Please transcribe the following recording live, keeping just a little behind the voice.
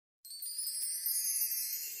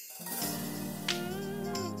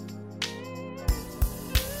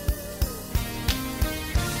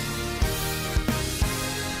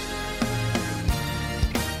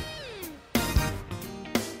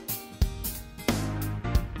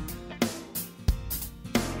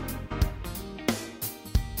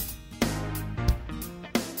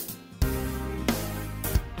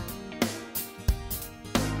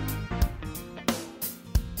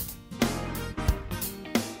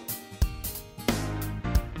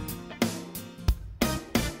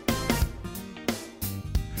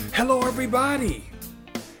Hello, everybody.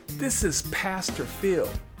 This is Pastor Phil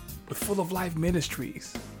with Full of Life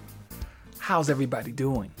Ministries. How's everybody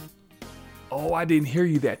doing? Oh, I didn't hear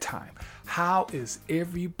you that time. How is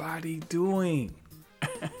everybody doing?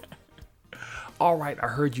 All right, I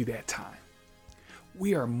heard you that time.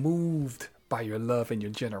 We are moved by your love and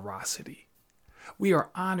your generosity. We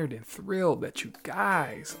are honored and thrilled that you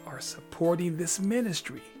guys are supporting this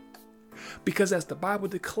ministry. Because as the Bible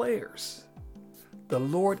declares, the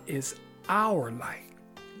Lord is our light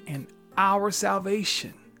and our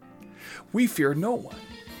salvation. We fear no one.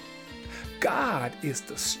 God is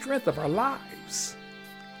the strength of our lives,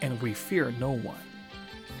 and we fear no one.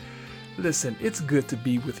 Listen, it's good to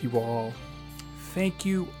be with you all. Thank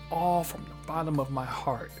you all from the bottom of my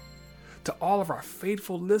heart. To all of our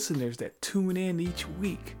faithful listeners that tune in each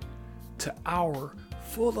week to our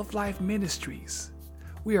Full of Life Ministries.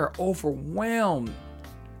 We are overwhelmed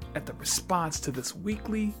at the response to this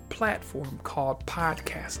weekly platform called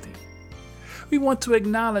podcasting. We want to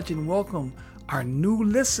acknowledge and welcome our new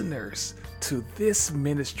listeners to this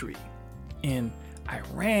ministry in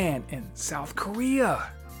Iran and South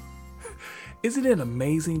Korea. Isn't it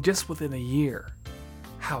amazing just within a year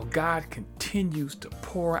how God continues to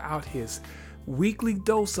pour out his weekly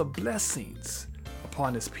dose of blessings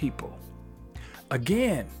upon his people?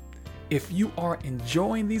 Again, if you are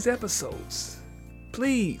enjoying these episodes,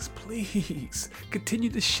 please continue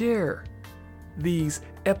to share these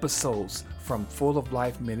episodes from Full of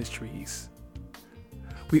Life Ministries.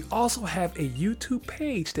 We also have a YouTube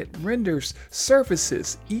page that renders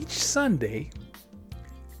services each Sunday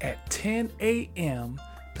at 10 a.m.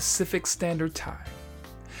 Pacific Standard Time.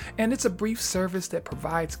 And it's a brief service that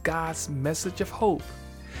provides God's message of hope.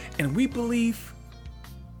 And we believe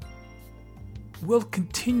we'll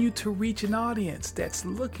continue to reach an audience that's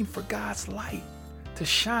looking for God's light to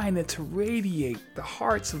shine and to radiate the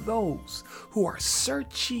hearts of those who are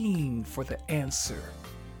searching for the answer,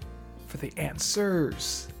 for the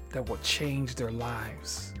answers that will change their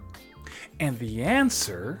lives. And the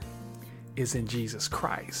answer is in Jesus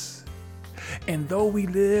Christ. And though we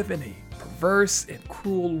live in a perverse and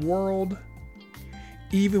cruel world,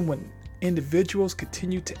 even when individuals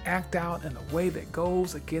continue to act out in a way that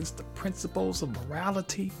goes against the principles of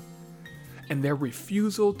morality and their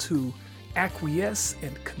refusal to acquiesce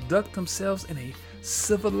and conduct themselves in a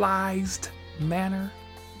civilized manner,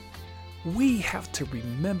 we have to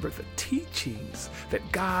remember the teachings that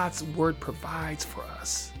God's word provides for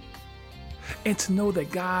us, and to know that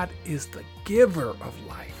God is the giver of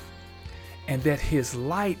life, and that his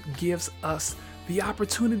light gives us the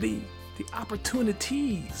opportunities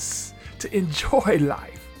to enjoy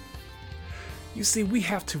life. You see, we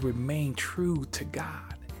have to remain true to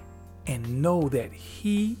God and know that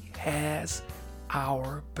he has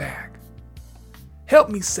our back. Help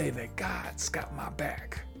me say that God's got my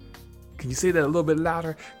back. Can you say that a little bit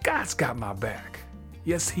louder? God's got my back.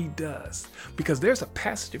 Yes, he does. Because there's a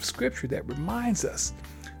passage of scripture that reminds us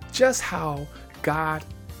just how God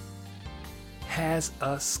has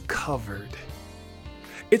us covered.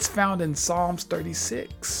 It's found in Psalms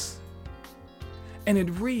 36. And it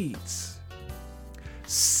reads,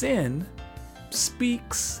 "Sin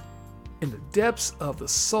speaks in the depths of the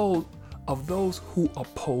soul of those who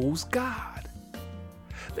oppose God.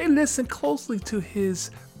 They listen closely to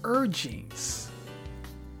his urgings.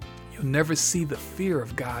 You'll never see the fear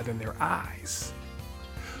of God in their eyes,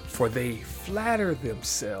 for they flatter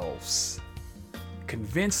themselves,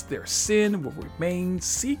 convinced their sin will remain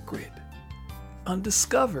secret,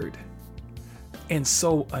 undiscovered, and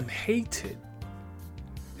so unhated.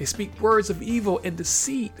 They speak words of evil and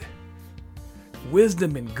deceit.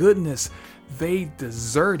 Wisdom and goodness they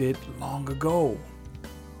deserted long ago.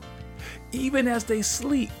 Even as they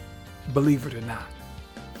sleep, believe it or not,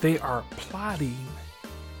 they are plotting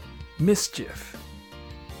mischief.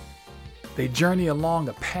 They journey along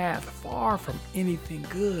a path far from anything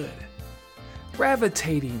good,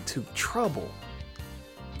 gravitating to trouble,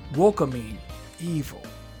 welcoming evil.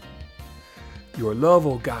 Your love,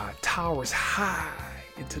 O God, towers high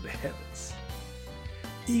into the heavens.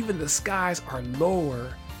 Even the skies are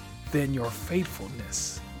lower than your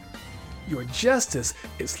faithfulness. Your justice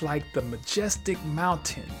is like the majestic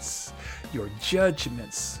mountains. Your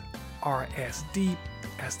judgments are as deep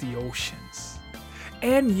as the oceans.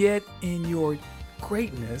 And yet in your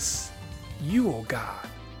greatness, you, O God,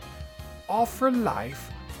 offer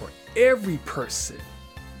life for every person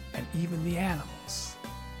and even the animals.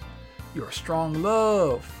 Your strong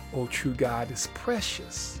love, O true God, is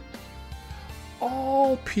precious.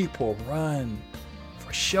 All people run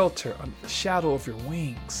for shelter under the shadow of your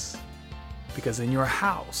wings, because in your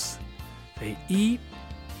house they eat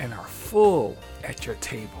and are full at your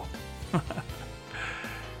table.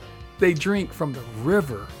 They drink from the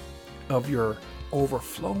river of your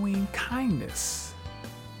overflowing kindness.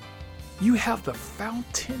 You have the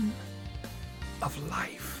fountain of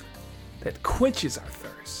life that quenches our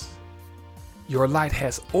thirst. Your light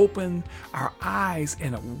has opened our eyes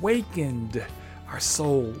and awakened our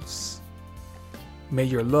souls. May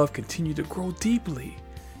your love continue to grow deeply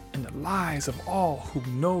in the lives of all who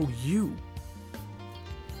know you.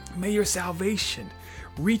 May your salvation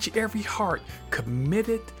reach every heart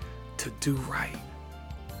committed to do right.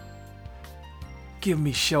 Give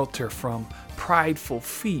me shelter from prideful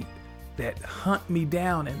feet that hunt me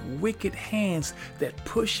down and wicked hands that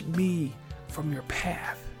push me from your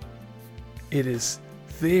path. It is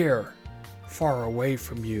there, far away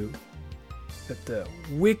from you, that the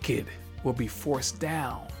wicked will be forced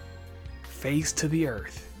down, face to the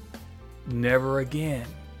earth, never again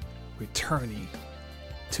returning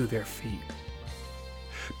to their feet.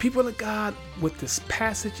 People of God, what this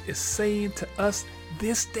passage is saying to us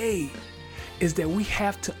this day is that we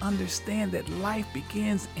have to understand that life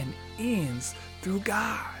begins and ends through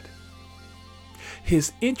God.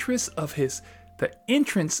 The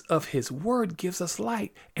entrance of his word gives us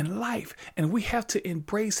light and life, and we have to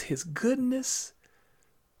embrace his goodness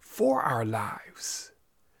for our lives,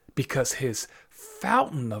 because his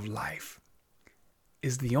fountain of life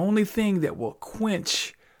is the only thing that will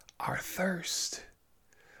quench our thirst.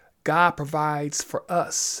 God provides for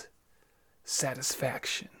us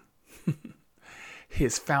satisfaction.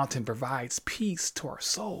 His fountain provides peace to our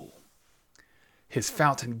soul. His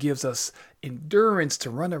fountain gives us endurance to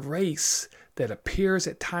run a race that appears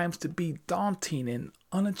at times to be daunting and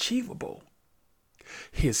unachievable.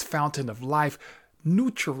 His fountain of life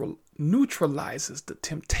neutralizes the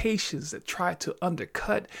temptations that try to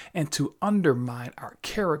undercut and to undermine our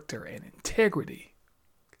character and integrity.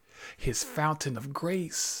 His fountain of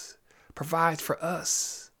grace provides for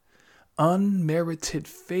us unmerited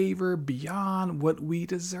favor beyond what we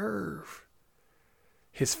deserve.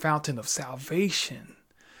 His fountain of salvation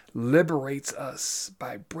liberates us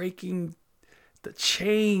by breaking the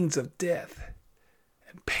chains of death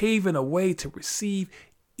and paving a way to receive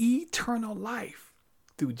eternal life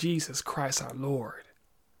through Jesus Christ our Lord.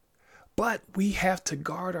 But we have to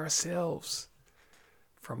guard ourselves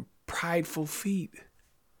from prideful feet.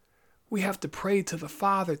 We have to pray to the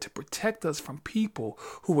Father to protect us from people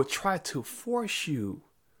who will try to force you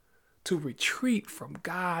to retreat from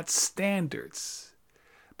God's standards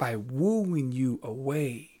by wooing you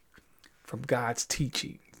away from God's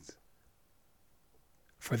teachings.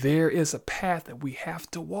 For there is a path that we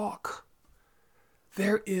have to walk.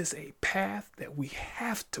 There is a path that we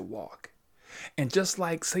have to walk. And just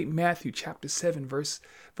like St. Matthew chapter 7,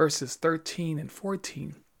 verses 13 and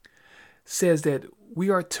 14 says that we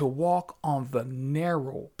are to walk on the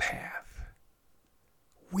narrow path.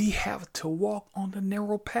 We have to walk on the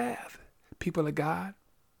narrow path, people of God.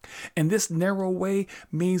 And this narrow way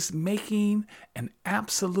means making an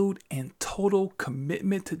absolute and total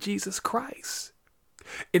commitment to Jesus Christ.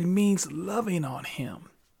 It means loving on him,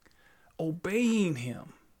 obeying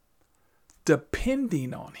him,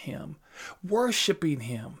 depending on him, worshiping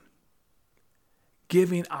him,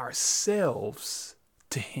 giving ourselves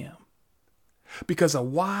to him. Because a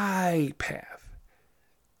wide path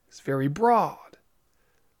is very broad,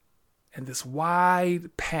 and this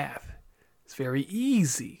wide path is very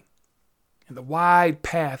easy. And the wide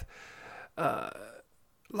path, a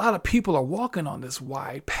lot of people are walking on this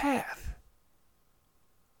wide path.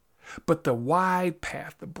 But the wide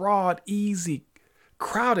path, the broad, easy,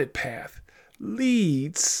 crowded path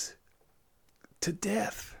leads to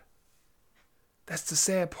death. That's the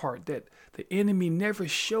sad part, that the enemy never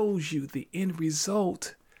shows you the end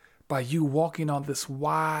result by you walking on this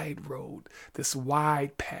wide road, this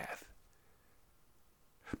wide path.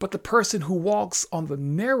 But the person who walks on the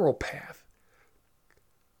narrow path,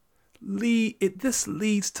 this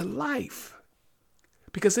leads to life.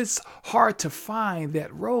 Because it's hard to find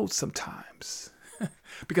that road sometimes.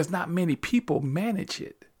 Because not many people manage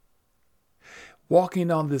it.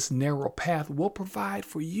 Walking on this narrow path will provide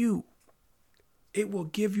for you. It will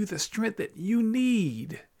give you the strength that you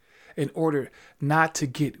need in order not to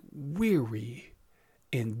get weary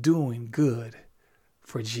in doing good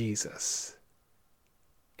for Jesus.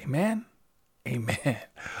 Amen? Amen.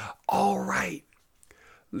 All right.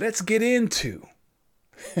 Let's get into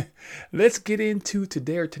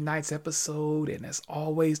today or tonight's episode. And as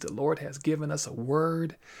always, the Lord has given us a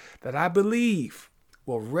word that I believe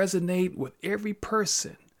will resonate with every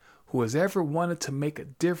person who has ever wanted to make a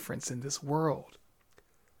difference in this world.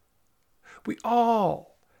 We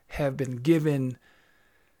all have been given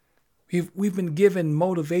We've been given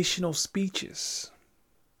motivational speeches.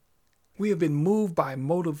 We have been moved by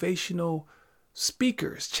motivational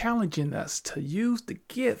speakers challenging us to use the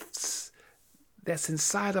gifts that's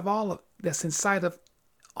inside of all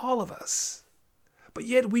of us. But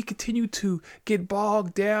yet we continue to get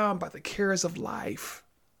bogged down by the cares of life.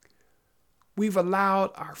 We've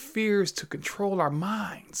allowed our fears to control our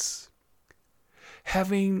minds,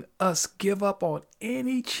 having us give up on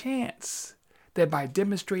any chance that by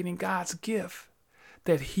demonstrating God's gift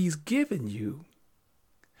that He's given you,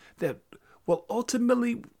 that will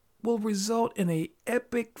ultimately result in an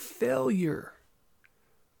epic failure,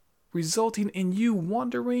 resulting in you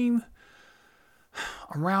wandering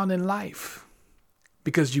around in life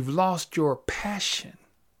because you've lost your passion,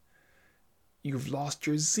 you've lost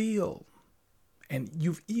your zeal, and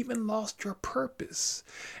you've even lost your purpose,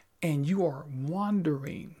 and you are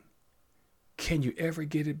wondering, can you ever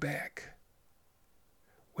get it back?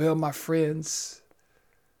 Well, my friends,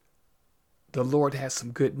 the Lord has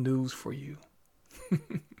some good news for you.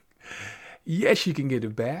 Yes, you can get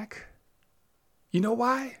it back. You know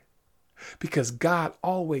why? Because God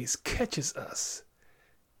always catches us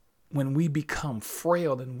when we become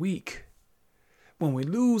frail and weak, when we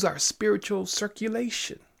lose our spiritual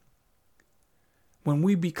circulation, when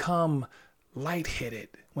we become lightheaded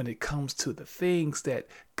when it comes to the things that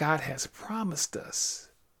God has promised us.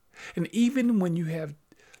 And even when you have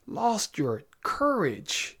lost your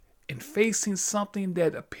courage in facing something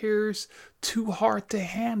that appears too hard to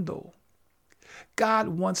handle, God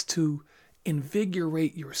wants to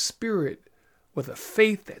invigorate your spirit with a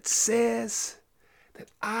faith that says that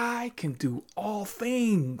I can do all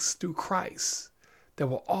things through Christ that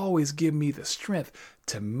will always give me the strength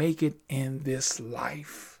to make it in this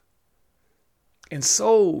life. And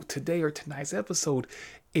so today or tonight's episode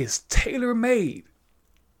is tailor-made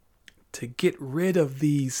to get rid of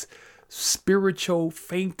these spiritual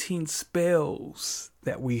fainting spells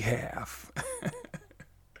that we have.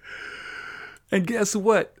 And guess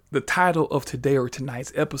what? The title of today or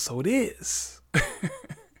tonight's episode is.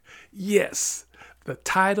 Yes, the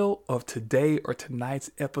title of today or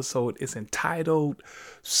tonight's episode is entitled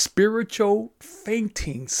Spiritual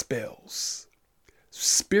Fainting Spells.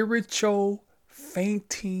 Spiritual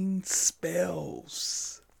fainting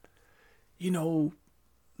spells. You know,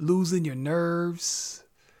 losing your nerves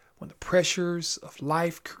when the pressures of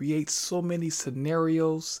life create so many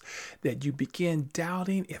scenarios that you begin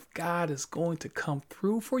doubting if God is going to come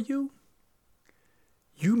through for you.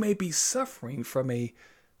 You may be suffering from a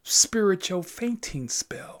spiritual fainting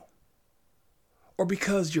spell, or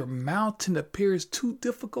because your mountain appears too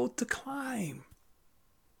difficult to climb.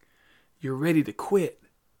 You're ready to quit,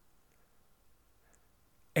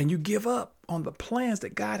 and you give up on the plans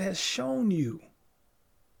that God has shown you.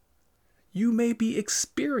 You may be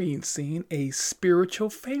experiencing a spiritual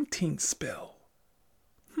fainting spell.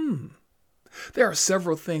 There are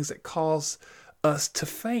several things that cause us to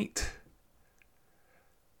faint.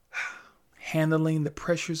 Handling the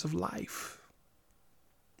pressures of life,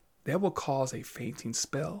 that will cause a fainting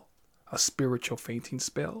spell, a spiritual fainting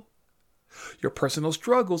spell. Your personal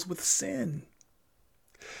struggles with sin.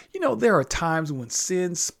 You know, there are times when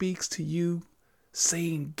sin speaks to you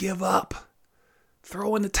saying, give up,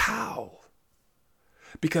 throw in the towel.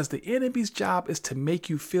 Because the enemy's job is to make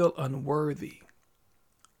you feel unworthy.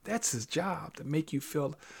 That's his job, to make you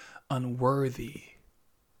feel unworthy.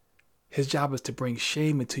 His job is to bring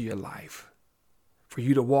shame into your life, for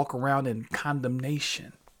you to walk around in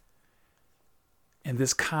condemnation. And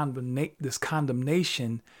this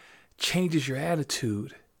condemnation changes your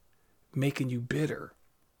attitude, making you bitter.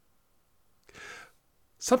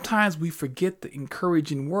 Sometimes we forget the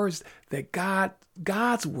encouraging words that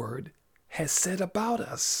God's word has said about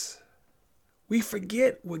us. We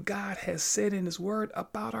forget what God has said in His word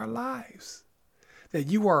about our lives. That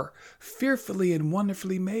you are fearfully and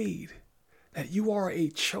wonderfully made. That you are a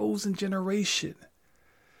chosen generation.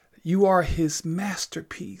 You are His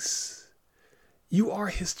masterpiece. You are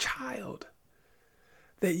His child.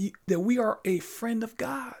 That we are a friend of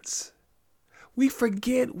God's. We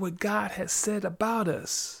forget what God has said about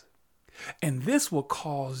us. And this will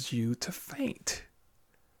cause you to faint.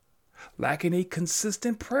 Lacking a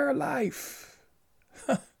consistent prayer life.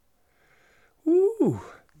 Ooh,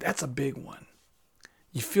 that's a big one.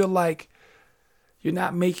 You feel like you're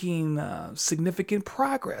not making significant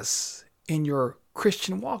progress in your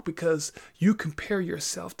Christian walk because you compare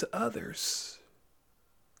yourself to others.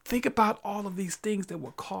 Think about all of these things that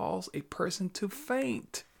will cause a person to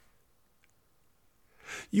faint.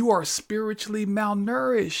 You are spiritually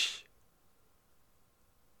malnourished.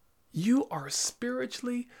 You are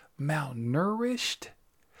spiritually malnourished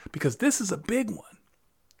because this is a big one.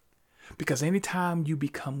 Because anytime you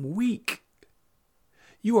become weak,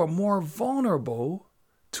 you are more vulnerable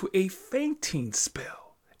to a fainting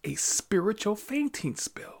spell, a spiritual fainting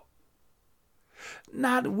spell.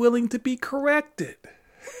 Not willing to be corrected.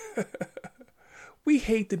 We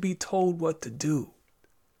hate to be told what to do.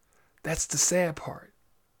 That's the sad part.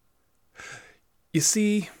 You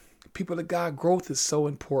see, people of God, growth is so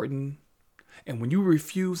important. And when you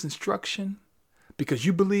refuse instruction because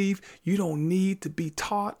you believe you don't need to be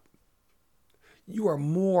taught, you are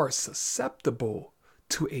more susceptible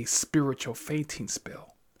to a spiritual fainting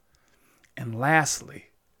spell. And lastly,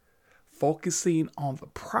 focusing on the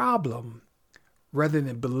problem rather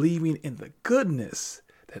than believing in the goodness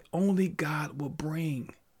that only God will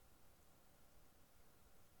bring.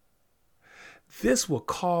 This will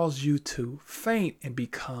cause you to faint and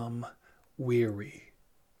become weary.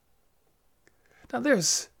 Now,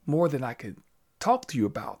 there's more than I could talk to you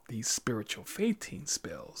about these spiritual fainting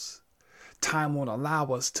spells. Time won't allow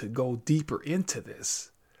us to go deeper into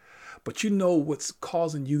this, but you know what's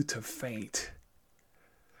causing you to faint.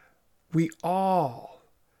 We all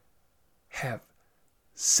have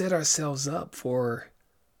set ourselves up for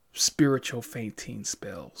spiritual fainting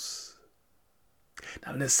spells.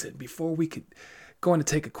 Now listen, before we could going to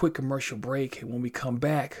take a quick commercial break, and when we come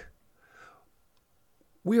back,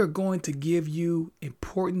 we are going to give you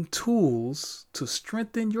important tools to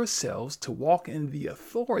strengthen yourselves to walk in the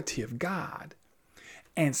authority of God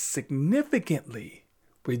and significantly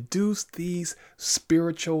reduce these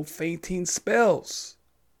spiritual fainting spells.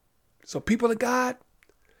 So people of God,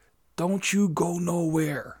 don't you go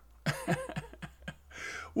nowhere.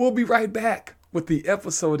 We'll be right back with the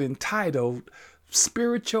episode entitled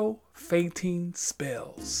Spiritual Fainting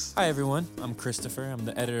Spells. Hi everyone, I'm Christopher. I'm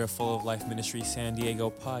the editor of Full of Life Ministry San Diego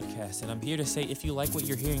podcast, and I'm here to say if you like what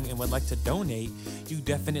you're hearing and would like to donate, you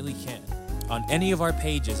definitely can. On any of our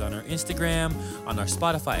pages, on our Instagram, on our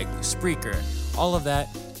Spotify, Spreaker, all of that,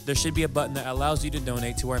 there should be a button that allows you to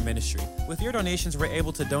donate to our ministry. With your donations, we're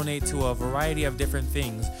able to donate to a variety of different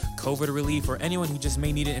things, COVID relief, or anyone who just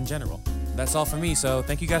may need it in general. That's all for me, so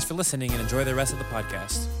thank you guys for listening and enjoy the rest of the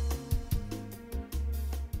podcast.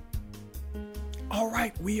 All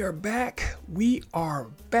right, we are back. We are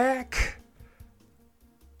back.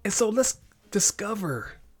 And so let's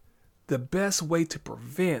discover the best way to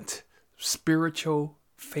prevent spiritual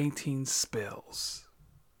fainting spells.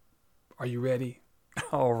 Are you ready?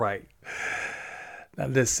 All right. Now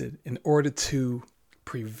listen, in order to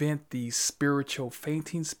prevent these spiritual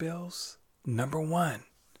fainting spells, number one,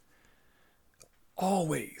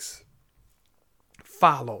 always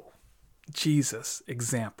follow Jesus'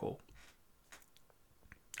 example.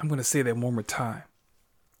 I'm going to say that one more time.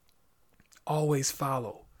 Always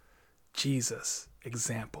follow Jesus'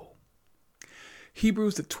 example.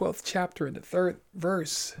 Hebrews, the 12th chapter and the 3rd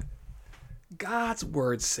verse. God's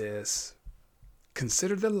word says,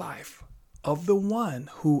 consider the life of the one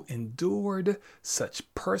who endured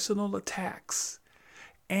such personal attacks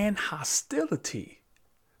and hostility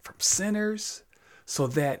from sinners so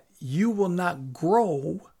that you will not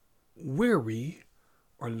grow weary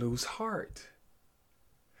or lose heart.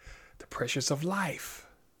 The pressures of life,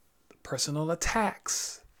 the personal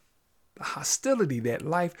attacks, the hostility that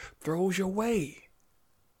life throws your way.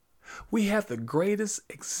 We have the greatest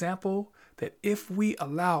example that if we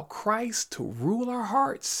allow Christ to rule our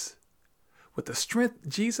hearts with the strength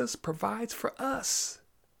Jesus provides for us,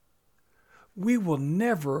 we will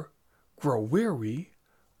never grow weary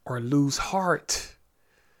or lose heart.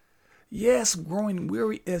 Yes, growing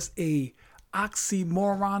weary is a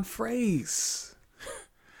oxymoron phrase.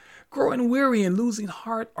 Growing weary and losing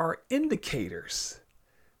heart are indicators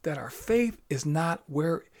that our faith is not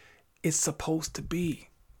where it's supposed to be.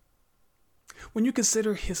 When you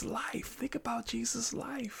consider his life, think about Jesus'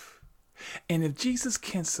 life. And if Jesus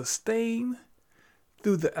can sustain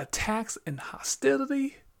through the attacks and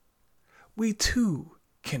hostility, we too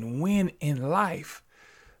can win in life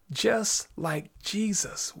just like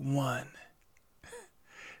Jesus won.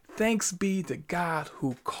 Thanks be to God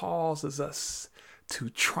who causes us to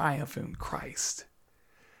triumph in Christ.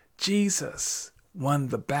 Jesus won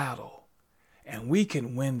the battle, and we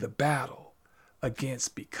can win the battle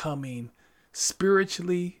against becoming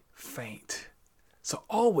spiritually faint. So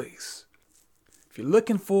always, if you're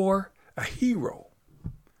looking for a hero,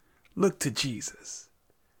 look to Jesus.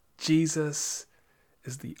 Jesus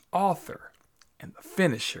is the author and the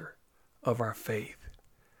finisher of our faith.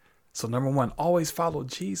 So number one, always follow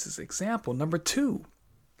Jesus' example. Number two,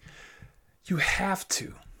 you have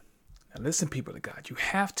to, now listen, people of God, you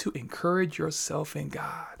have to encourage yourself in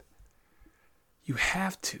God. You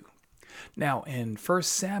have to. Now, in 1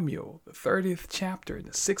 Samuel, the 30th chapter,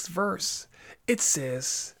 the 6th verse, it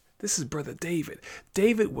says, this is Brother David.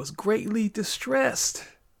 David was greatly distressed,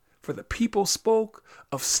 for the people spoke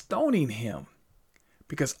of stoning him,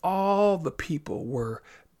 because all the people were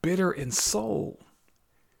bitter in soul,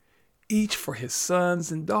 each for his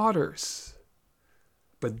sons and daughters.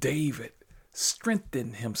 But David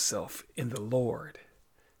strengthened himself in the Lord,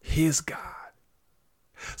 his God.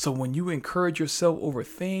 So when you encourage yourself over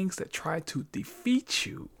things that try to defeat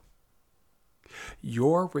you,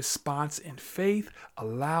 your response in faith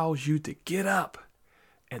allows you to get up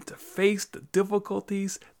and to face the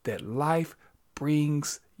difficulties that life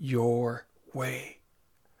brings your way.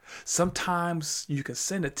 Sometimes you can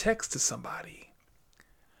send a text to somebody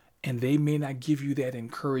and they may not give you that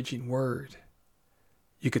encouraging word.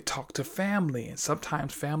 You could talk to family, and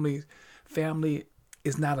sometimes family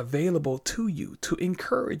is not available to you to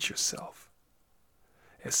encourage yourself.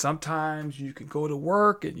 And sometimes you can go to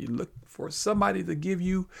work and you look for somebody to give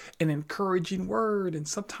you an encouraging word, and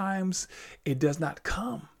sometimes it does not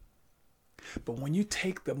come. But when you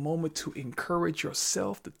take the moment to encourage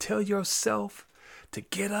yourself, to tell yourself to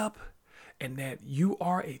get up, and that you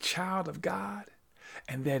are a child of God,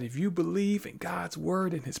 and that if you believe in God's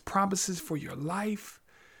word and his promises for your life,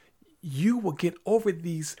 you will get over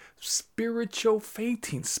these spiritual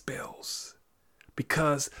fainting spells,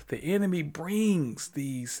 because the enemy brings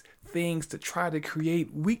these things to try to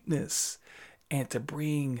create weakness and to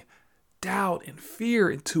bring doubt and fear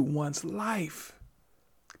into one's life.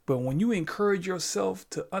 But when you encourage yourself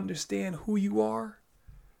to understand who you are,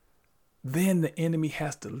 then the enemy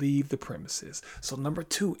has to leave the premises. So number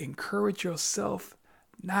 2, encourage yourself,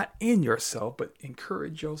 not in yourself, but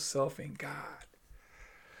encourage yourself in God.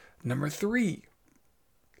 Number 3,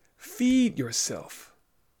 feed yourself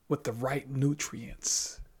with the right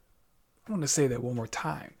nutrients. I want to say that one more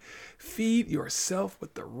time. Feed yourself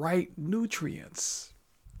with the right nutrients.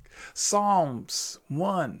 Psalms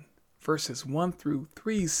 1, verses 1 through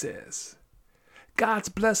 3 says, God's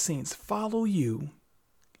blessings follow you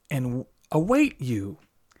and await you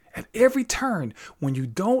at every turn when you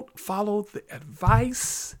don't follow the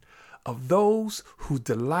advice of those who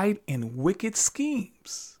delight in wicked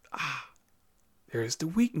schemes. There's the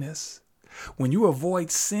weakness. When you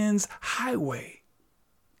avoid sin's highway,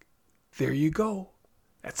 there you go.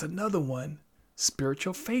 That's another one.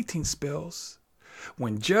 Spiritual fainting spells.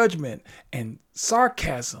 When judgment and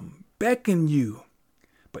sarcasm beckon you,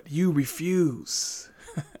 but you refuse.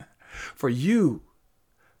 For you,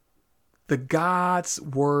 the God's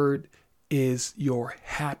word is your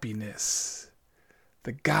happiness.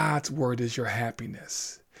 The God's word is your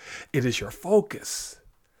happiness. It is your focus.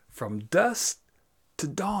 From dusk to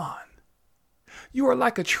dawn, you are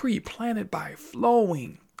like a tree planted by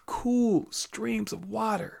flowing, cool streams of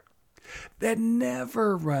water that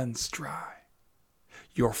never runs dry.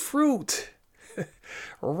 Your fruit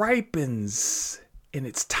ripens in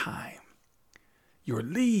its time. Your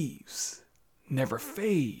leaves never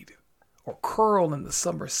fade or curl in the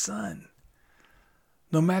summer sun.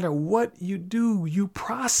 No matter what you do, you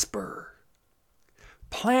prosper.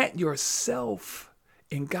 Plant yourself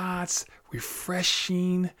in God's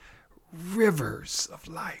refreshing rivers of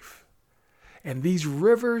life. And these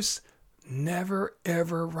rivers never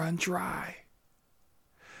ever run dry.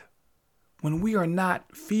 When we are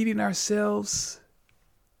not feeding ourselves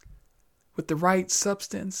with the right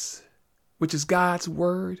substance, which is God's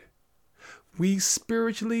word, we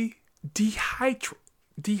spiritually dehydrate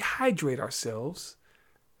ourselves,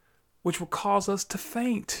 which will cause us to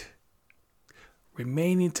faint.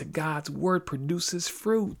 Remaining to God's word produces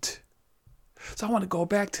fruit. So I want to go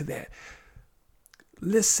back to that.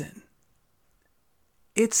 Listen,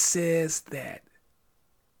 it says that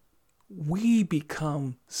we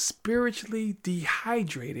become spiritually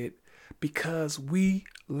dehydrated because we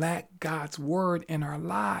lack God's word in our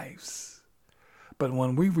lives. But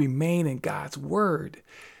when we remain in God's word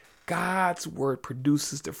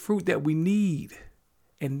produces the fruit that we need.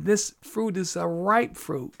 And this fruit is a ripe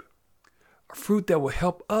fruit. A fruit that will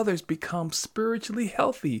help others become spiritually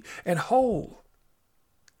healthy and whole.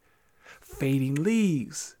 Fading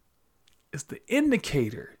leaves is the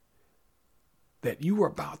indicator that you are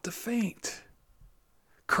about to faint.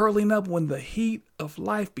 Curling up when the heat of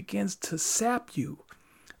life begins to sap you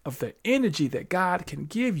of the energy that God can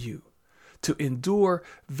give you to endure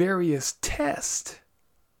various tests.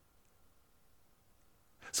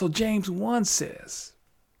 So James 1 says,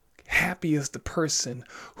 happy is the person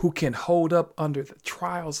who can hold up under the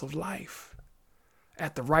trials of life.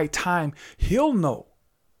 At the right time, he'll know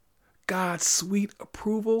God's sweet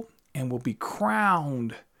approval and will be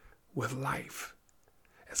crowned with life.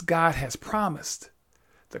 As God has promised,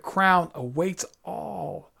 the crown awaits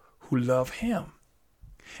all who love him.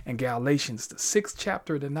 And Galatians, the 6th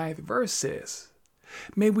chapter, the 9th verse says,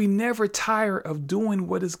 may we never tire of doing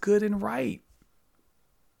what is good and right.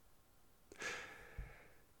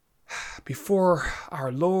 Before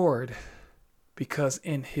our Lord, because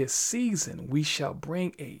in his season we shall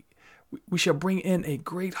bring in a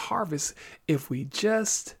great harvest if we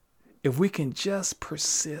can just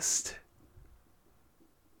persist.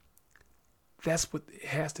 That's what it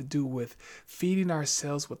has to do with feeding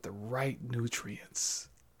ourselves with the right nutrients.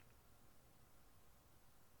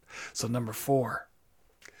 So 4,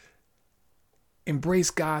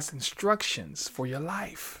 embrace God's instructions for your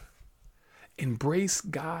life. Embrace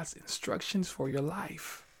God's instructions for your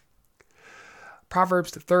life.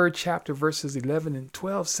 Proverbs, the 3rd chapter, verses 11 and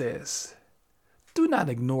 12 says, do not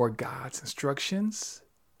ignore God's instructions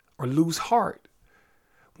or lose heart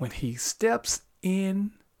when he steps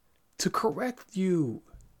in to correct you,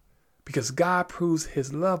 because God proves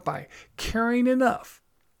his love by caring enough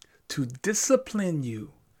to discipline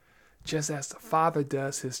you, just as the father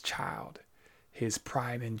does his child, his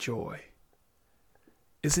pride and joy.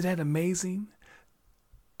 Isn't that amazing?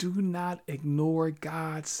 Do not ignore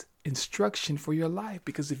God's instruction for your life,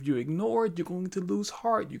 because if you ignore it, you're going to lose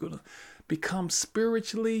heart. You're going to become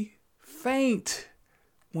spiritually faint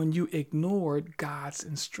when you ignored God's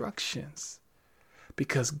instructions,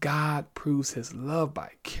 because God proves his love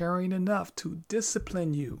by caring enough to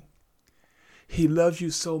discipline you. He loves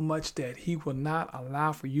you so much that he will not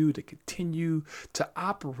allow for you to continue to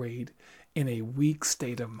operate in a weak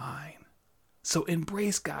state of mind. So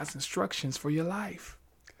embrace God's instructions for your life.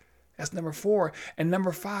 That's 4.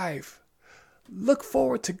 And 5, look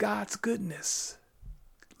forward to God's goodness.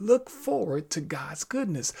 Look forward to God's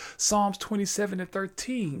goodness. Psalms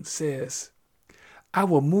 27:13 says, I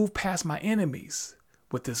will move past my enemies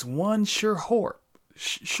with this one sure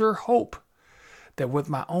hope that with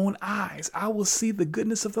my own eyes I will see the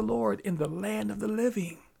goodness of the Lord in the land of the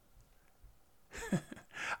living.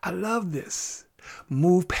 I love this.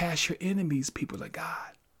 Move past your enemies, people of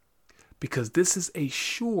God, because this is a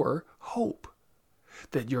sure hope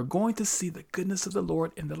that you're going to see the goodness of the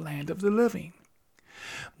Lord in the land of the living.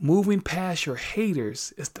 Moving past your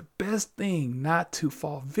haters is the best thing not to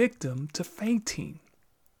fall victim to fainting.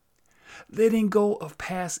 Letting go of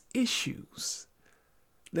past issues,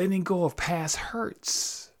 letting go of past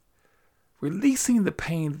hurts, releasing the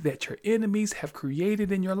pain that your enemies have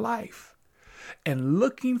created in your life, and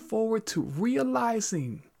looking forward to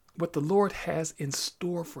realizing what the Lord has in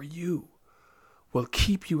store for you will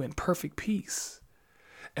keep you in perfect peace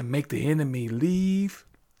and make the enemy leave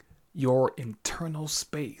your internal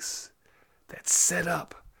space that's set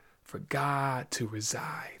up for God to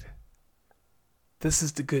reside. This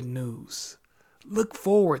is the good news. Look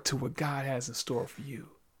forward to what God has in store for you.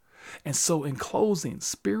 And so in closing,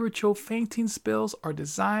 spiritual fainting spells are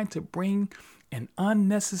designed to bring an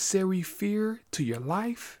unnecessary fear to your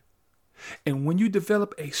life. And when you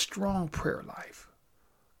develop a strong prayer life,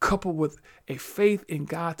 coupled with a faith in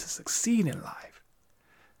God to succeed in life,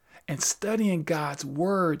 and studying God's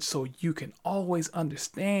word so you can always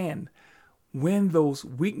understand when those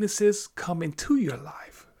weaknesses come into your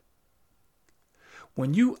life.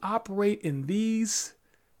 When you operate in these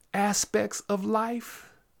aspects of life,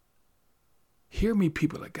 hear me,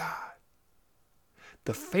 people of God,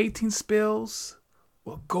 the fainting spells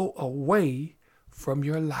will go away from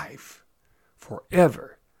your life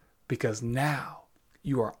forever, because now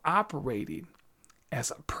you are operating as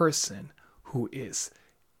a person who is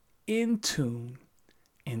in tune,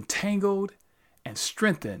 entangled, and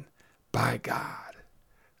strengthened by God.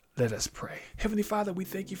 Let us pray. Heavenly Father, we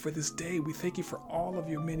thank you for this day. We thank you for all of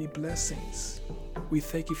your many blessings. We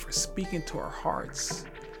thank you for speaking to our hearts.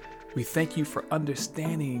 We thank you for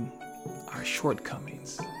understanding our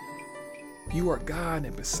shortcomings. You are God,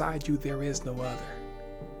 and beside you there is no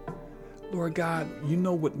other. Lord God, you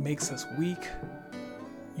know what makes us weak.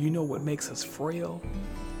 You know what makes us frail.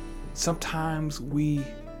 Sometimes we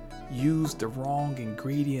use the wrong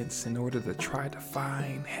ingredients in order to try to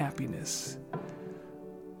find happiness.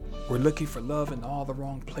 We're looking for love in all the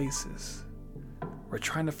wrong places. We're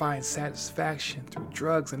trying to find satisfaction through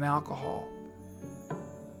drugs and alcohol.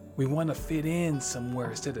 We want to fit in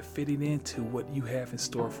somewhere instead of fitting into what you have in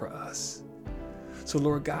store for us. So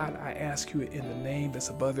Lord God, I ask you in the name that's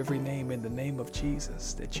above every name, in the name of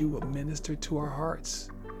Jesus, that you will minister to our hearts,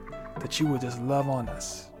 that you will just love on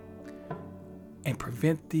us and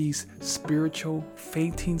prevent these spiritual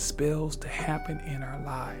fainting spells to happen in our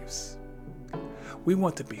lives. We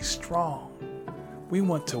want to be strong. We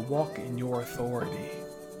want to walk in your authority.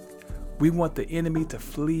 We want the enemy to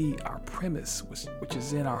flee our premise, which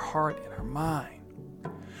is in our heart and our mind.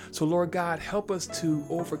 So Lord God, help us to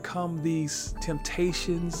overcome these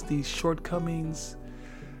temptations, these shortcomings,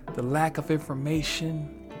 the lack of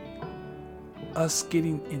information, us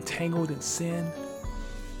getting entangled in sin.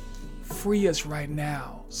 Free us right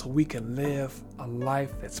now so we can live a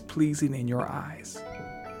life that's pleasing in your eyes.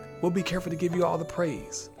 We'll be careful to give you all the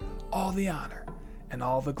praise, all the honor, and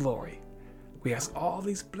all the glory. We ask all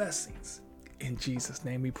these blessings. In Jesus'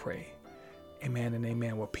 name we pray. Amen and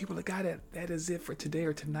amen. Well, people of God, that is it for today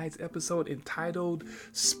or tonight's episode entitled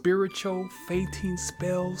Spiritual Fainting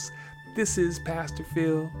Spells. This is Pastor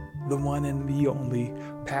Phil, the one and the only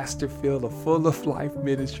Pastor Phil of Full of Life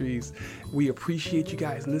Ministries. We appreciate you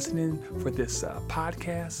guys listening for this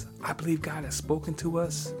podcast. I believe God has spoken to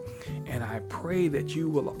us, and I pray that you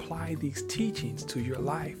will apply these teachings to your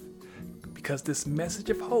life, because this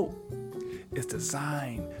message of hope is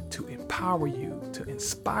designed to empower you, to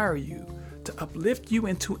inspire you, to uplift you,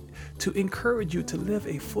 and to encourage you to live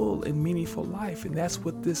a full and meaningful life. And that's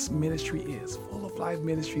what this ministry is, Full of Life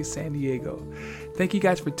Ministry San Diego. Thank you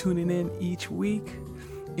guys for tuning in each week.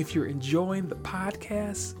 If you're enjoying the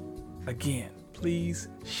podcast, again, please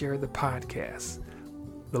share the podcast.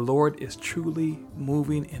 The Lord is truly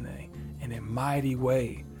moving in a mighty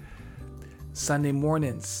way. Sunday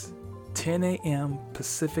mornings, 10 a.m.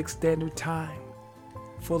 Pacific Standard Time,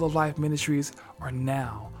 Full of Life Ministries are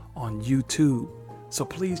now on YouTube. So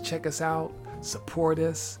please check us out, support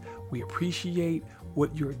us. We appreciate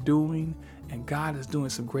what you're doing, and God is doing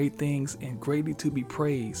some great things and greatly to be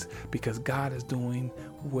praised, because God is doing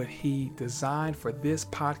what He designed for this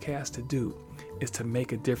podcast to do, is to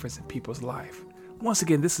make a difference in people's life. Once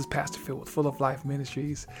again, this is Pastor Phil with Full of Life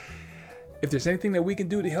Ministries. If there's anything that we can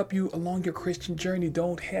do to help you along your Christian journey,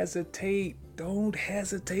 don't hesitate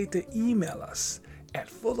to email us at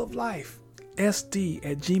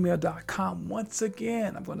fulloflifesd@gmail.com. Once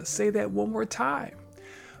again, I'm going to say that one more time.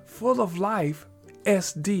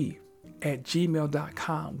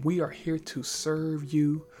 fulloflifesd@gmail.com. We are here to serve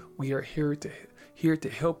you. We are here to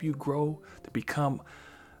help you grow, to become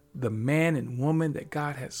the man and woman that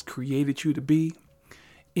God has created you to be.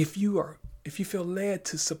 If you feel led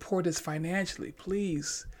to support us financially,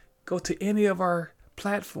 please go to any of our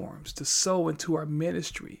platforms to sow into our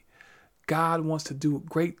ministry. God wants to do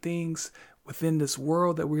great things within this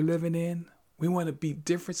world that we're living in. We want to be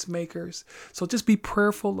difference makers. So just be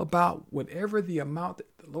prayerful about whatever the amount that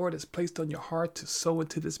the Lord has placed on your heart to sow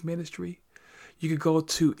into this ministry. You could go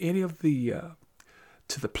to any of the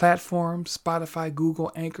platforms, Spotify,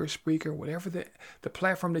 Google, Anchor, Spreaker, whatever the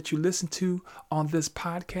platform that you listen to on this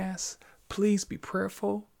podcast. Please be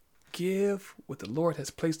prayerful. Give what the Lord has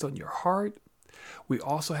placed on your heart. We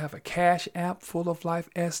also have a Cash App, Full of Life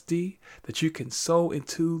SD, that you can sow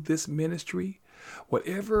into this ministry.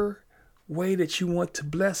 Whatever way that you want to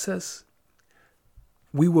bless us,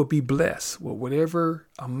 we will be blessed with whatever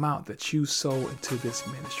amount that you sow into this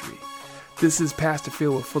ministry. This is Pastor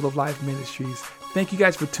Phil with Full of Life Ministries. Thank you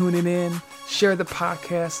guys for tuning in. Share the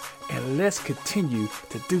podcast, and let's continue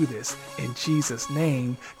to do this in Jesus'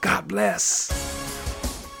 name. God bless.